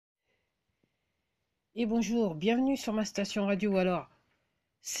Et bonjour, bienvenue sur ma station radio. Alors,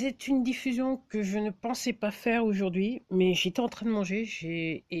 c'est une diffusion que je ne pensais pas faire aujourd'hui, mais j'étais en train de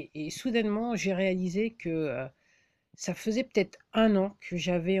manger et soudainement j'ai réalisé que ça faisait peut-être un an que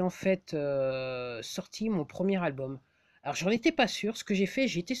j'avais en fait sorti mon premier album. Alors, j'en étais pas sûr. Ce que j'ai fait,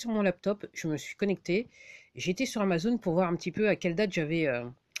 j'étais sur mon laptop, je me suis connecté, j'étais sur Amazon pour voir un petit peu à quelle date j'avais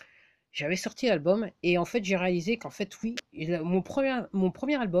sorti l'album et en fait j'ai réalisé qu'en fait oui, mon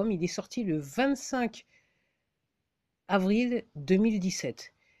premier album il est sorti le 25 avril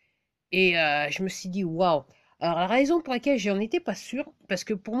 2017. Et je me suis dit, waouh! Alors, la raison pour laquelle j'en étais pas sûre, parce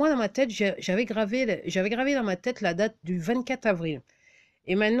que pour moi, dans ma tête, j'avais gravé dans ma tête la date du 24 avril.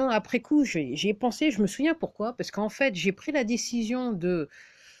 Et maintenant, après coup, j'y ai pensé, je me souviens pourquoi, parce qu'en fait, j'ai pris la décision de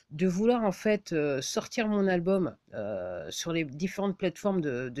vouloir en fait sortir mon album sur les différentes plateformes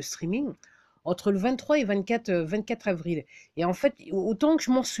de streaming entre le 23 et 24 avril. Et en fait, autant que je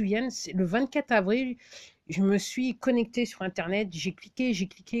m'en souvienne, le 24 avril, je me suis connecté sur Internet, j'ai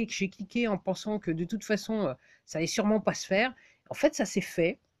cliqué en pensant que de toute façon, ça allait sûrement pas se faire. En fait, ça s'est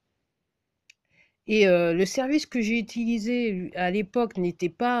fait. Et le service que j'ai utilisé à l'époque n'avait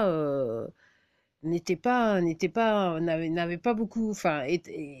pas beaucoup, enfin, a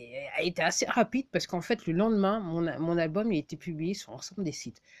été assez rapide parce qu'en fait, le lendemain, mon album il a été publié sur l'ensemble des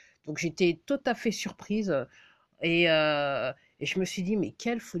sites. Donc j'étais tout à fait surprise et, euh, et je me suis dit, mais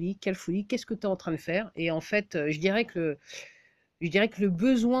quelle folie, qu'est-ce que tu es en train de faire? Et en fait, je dirais que le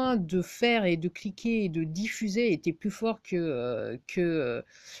besoin de faire et de cliquer et de diffuser était plus fort je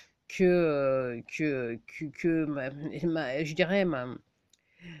dirais,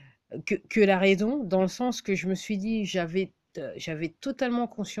 que la raison, dans le sens que je me suis dit, j'avais totalement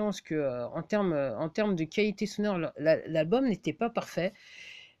conscience que en termes de qualité sonore, l'album n'était pas parfait,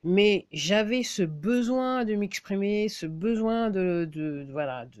 mais j'avais ce besoin de m'exprimer, ce besoin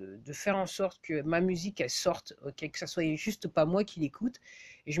voilà, de faire en sorte que ma musique elle sorte, ok, que ça soit juste pas moi qui l'écoute.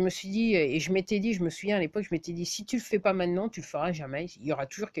 Et je me suis dit, et je m'étais dit, je me souviens à l'époque, je m'étais dit, si tu le fais pas maintenant, tu le feras jamais. Il y aura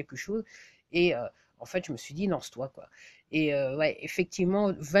toujours quelque chose. Et en fait, je me suis dit, lance-toi, quoi. Et ouais,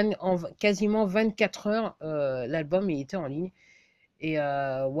 effectivement, quasiment 24 heures, l'album il était en ligne. Et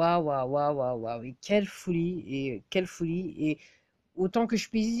waouh, waouh, waouh, waouh, waouh, et quelle folie, et quelle folie. Et autant que je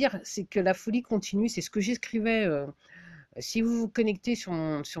puisse dire, c'est que la folie continue. C'est ce que j'écrivais. Si vous vous connectez sur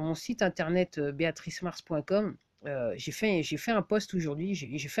mon site internet béatricemars.com, j'ai fait un post aujourd'hui,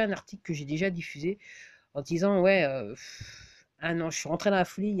 j'ai fait un article que j'ai déjà diffusé en disant, ouais, un an, je suis rentré dans la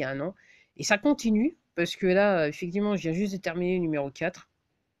folie il y a un an. Et ça continue, parce que là, effectivement, je viens juste de terminer le numéro 4.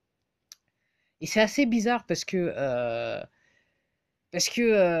 Et c'est assez bizarre parce que,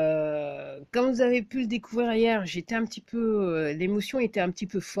 comme vous avez pu le découvrir hier, l'émotion était un petit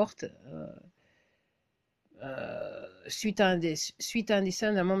peu forte. Suite à un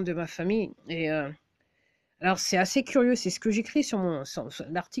décès d'un membre de ma famille. Et alors, c'est assez curieux, c'est ce que j'écris sur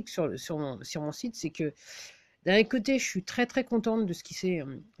l'article sur mon site, c'est que d'un côté, je suis très très contente de ce qui s'est,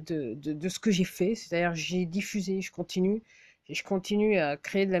 de ce que j'ai fait, c'est-à-dire j'ai diffusé, je continue à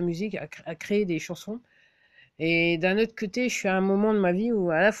créer de la musique, à créer des chansons. Et d'un autre côté, je suis à un moment de ma vie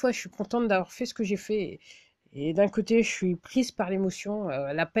où à la fois je suis contente d'avoir fait ce que j'ai fait, et d'un côté, je suis prise par l'émotion,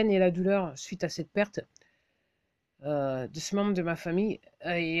 la peine et la douleur suite à cette perte de ce membre de ma famille.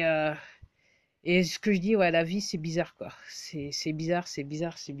 Et ce que je dis, ouais, la vie, c'est bizarre, quoi. C'est bizarre, c'est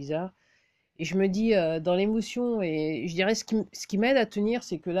bizarre, c'est bizarre. Et je me dis, dans l'émotion, et je dirais ce qui m'aide à tenir,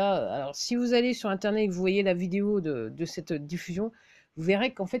 c'est que là, alors si vous allez sur Internet et que vous voyez la vidéo de cette diffusion, vous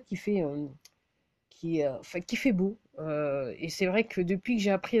verrez qu'en fait, enfin, qu'il fait beau. Et c'est vrai que depuis que j'ai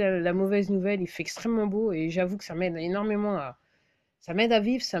appris la mauvaise nouvelle, il fait extrêmement beau, et j'avoue que ça m'aide énormément ça m'aide à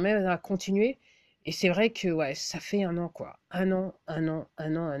vivre, ça m'aide à continuer. Et c'est vrai que ouais, ça fait un an quoi. Un an, un an,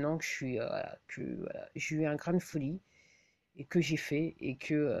 un an, un an que je suis voilà, voilà, j'ai eu un grain de folie et que j'ai fait et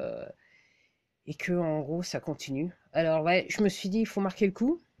que en gros ça continue. Alors ouais, je me suis dit il faut marquer le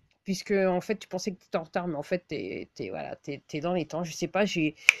coup puisque en fait tu pensais que tu étais en retard mais en fait voilà, t'es dans les temps. Je sais pas,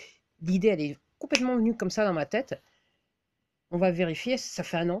 j'ai l'idée elle est complètement venue comme ça dans ma tête. On va vérifier, ça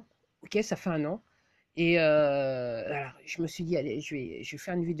fait un an. OK, ça fait un an. Et alors, je me suis dit, allez, je vais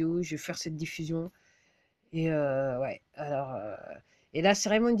faire une vidéo, je vais faire cette diffusion. Et ouais, alors, et là, c'est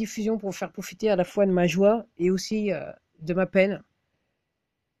vraiment une diffusion pour faire profiter à la fois de ma joie et aussi de ma peine.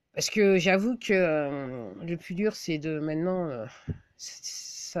 Parce que j'avoue que le plus dur, c'est de maintenant,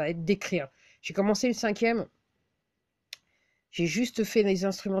 ça va être d'écrire. J'ai commencé le cinquième, j'ai juste fait les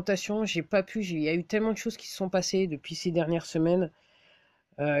instrumentations, j'ai pas pu, il y a eu tellement de choses qui se sont passées depuis ces dernières semaines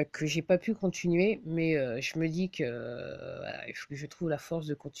que j'ai pas pu continuer, mais je me dis que voilà, il faut que je trouve la force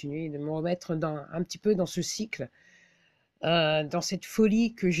de continuer, de me remettre un petit peu dans ce cycle, dans cette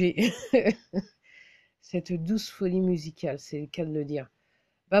folie que j'ai cette douce folie musicale, c'est le cas de le dire.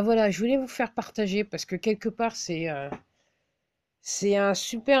 Bah voilà, je voulais vous faire partager parce que quelque part c'est un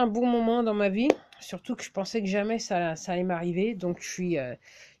super bon moment dans ma vie, surtout que je pensais que jamais ça allait m'arriver, donc je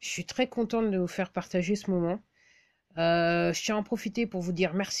suis très contente de vous faire partager ce moment. Je tiens à en profiter pour vous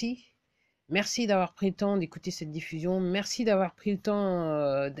dire merci. Merci d'avoir pris le temps d'écouter cette diffusion. Merci d'avoir pris le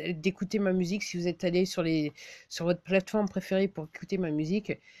temps d'écouter ma musique si vous êtes allé sur votre plateforme préférée pour écouter ma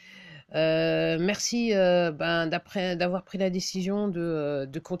musique. Merci d'avoir pris la décision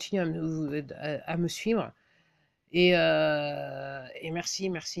de continuer à me suivre. Et merci,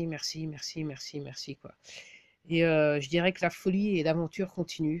 merci, merci, merci, merci, merci, quoi. Et je dirais que la folie et l'aventure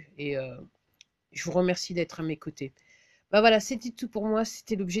continuent. Et je vous remercie d'être à mes côtés. Bah voilà, c'était tout pour moi.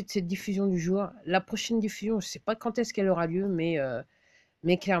 C'était l'objet de cette diffusion du jour. La prochaine diffusion, je ne sais pas quand est-ce qu'elle aura lieu,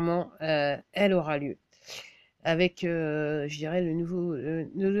 mais clairement, elle aura lieu. Avec, je dirais, le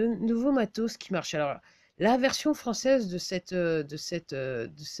nouveau matos qui marche. Alors, la version française de cette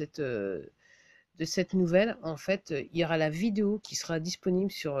nouvelle, en fait, il y aura la vidéo qui sera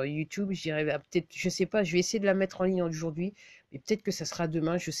disponible sur YouTube. Je dirais, bah, peut-être, je sais pas, je vais essayer de la mettre en ligne aujourd'hui, mais peut-être que ça sera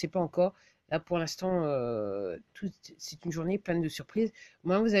demain, je sais pas encore. Là, pour l'instant, c'est une journée pleine de surprises.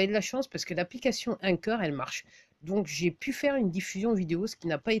 Moi, vous avez de la chance parce que l'application Anchor, elle marche. Donc, j'ai pu faire une diffusion vidéo, ce qui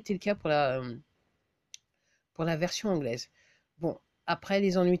n'a pas été le cas pour la version anglaise. Bon, après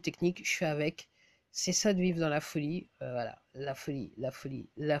les ennuis techniques, je fais avec. C'est ça de vivre dans la folie. Voilà, la folie, la folie,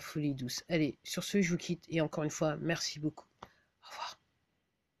 la folie douce. Allez, sur ce, je vous quitte et encore une fois, merci beaucoup. Au revoir.